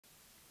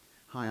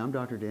Hi, I'm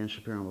Dr. Dan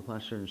Shapiro. I'm a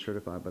plastic surgeon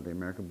certified by the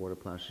American Board of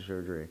Plastic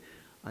Surgery.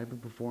 I've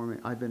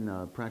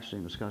been practicing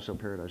in the Scottsdale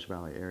Paradise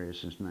Valley area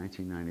since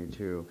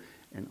 1992,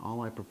 and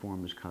all I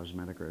perform is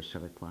cosmetic or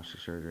aesthetic plastic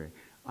surgery.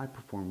 I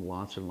perform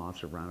lots and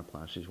lots of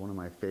rhinoplasties, one of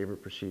my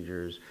favorite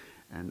procedures,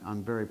 and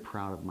I'm very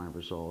proud of my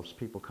results.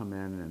 People come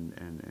in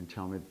and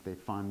tell me that they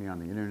find me on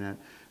the internet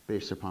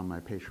based upon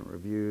my patient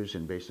reviews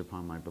and based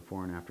upon my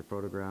before and after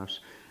photographs.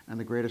 And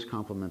the greatest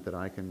compliment that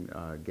I can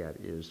get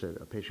is that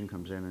a patient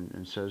comes in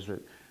and says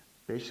that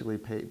basically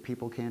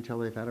people can't tell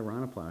they've had a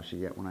rhinoplasty,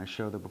 yet when I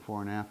show the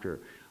before and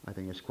after, I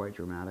think it's quite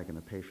dramatic, and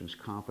the patient's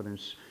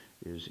confidence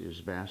is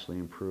vastly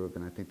improved,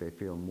 and I think they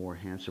feel more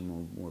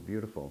handsome, more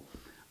beautiful.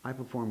 I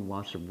perform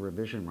lots of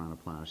revision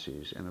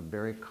rhinoplasties, and a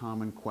very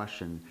common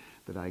question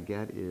that I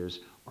get is,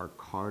 are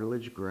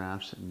cartilage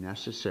grafts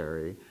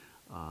necessary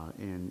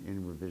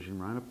in revision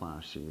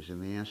rhinoplasties?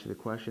 And the answer to the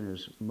question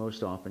is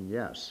most often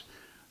yes.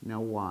 Now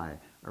why?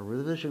 A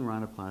revision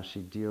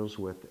rhinoplasty deals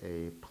with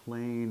a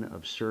plane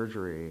of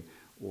surgery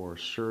or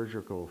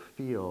surgical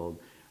field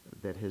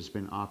that has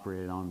been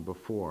operated on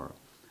before.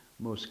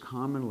 Most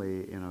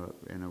commonly in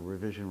a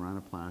revision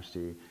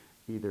rhinoplasty,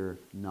 either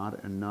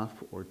not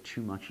enough or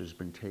too much has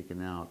been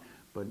taken out,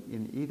 but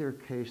in either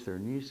case there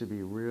needs to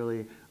be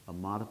really a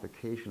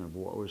modification of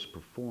what was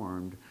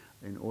performed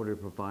in order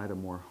to provide a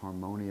more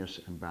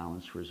harmonious and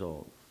balanced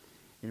result.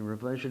 In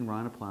revision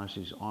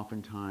rhinoplasties,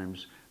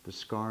 oftentimes the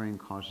scarring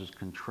causes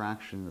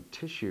contraction of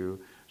tissue,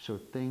 so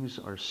things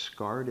are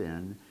scarred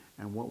in,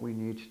 and what we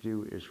need to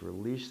do is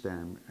release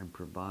them and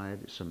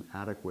provide some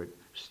adequate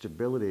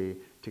stability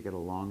to get a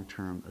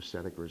long-term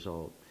aesthetic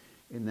result.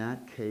 In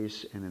that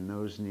case and in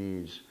those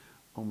needs,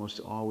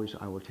 almost always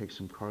I will take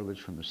some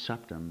cartilage from the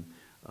septum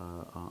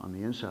on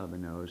the inside of the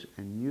nose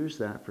and use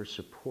that for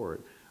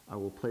support. I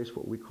will place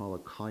what we call a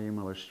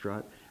columellar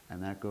strut,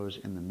 and that goes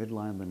in the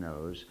midline of the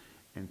nose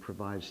and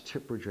provides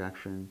tip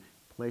projection,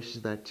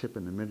 places that tip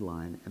in the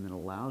midline, and then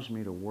allows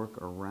me to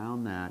work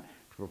around that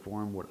to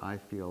perform what I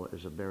feel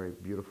is a very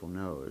beautiful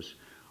nose.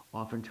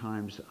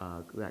 Oftentimes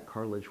that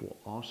cartilage will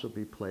also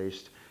be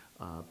placed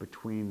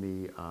between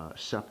the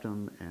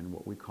septum and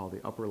what we call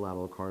the upper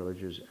lateral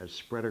cartilages as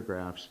spreader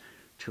grafts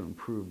to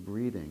improve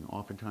breathing.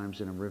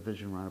 Oftentimes in a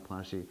revision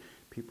rhinoplasty,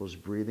 people's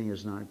breathing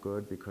is not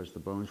good because the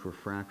bones were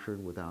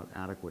fractured without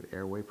adequate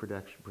airway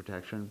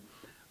protection.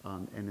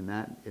 And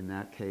in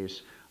that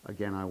case,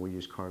 again, I will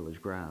use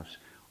cartilage grafts.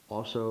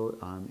 Also,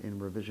 in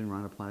revision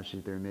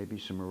rhinoplasty, there may be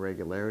some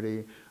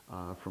irregularity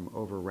from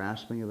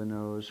over-rasping of the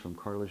nose, from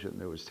cartilage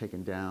that was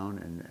taken down,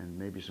 and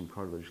maybe some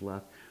cartilage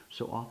left.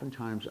 So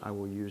oftentimes, I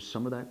will use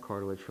some of that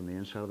cartilage from the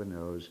inside of the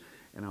nose,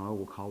 and I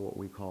will call what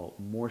we call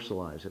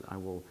morselize it. I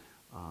will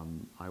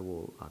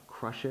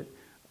crush it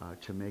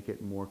to make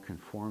it more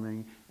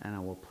conforming, and I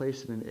will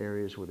place it in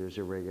areas where there's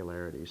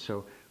irregularity.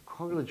 So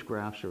cartilage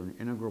grafts are an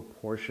integral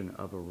portion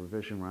of a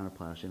revision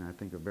rhinoplasty, and I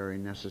think are very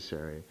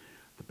necessary.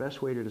 The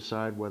best way to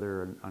decide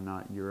whether or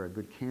not you're a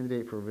good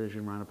candidate for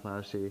revision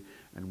rhinoplasty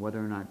and whether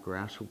or not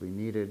grafts will be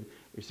needed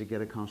is to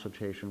get a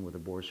consultation with a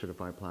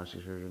board-certified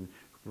plastic surgeon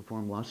who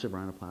perform lots of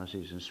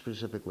rhinoplasties and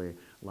specifically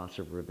lots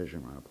of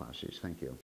revision rhinoplasties. Thank you.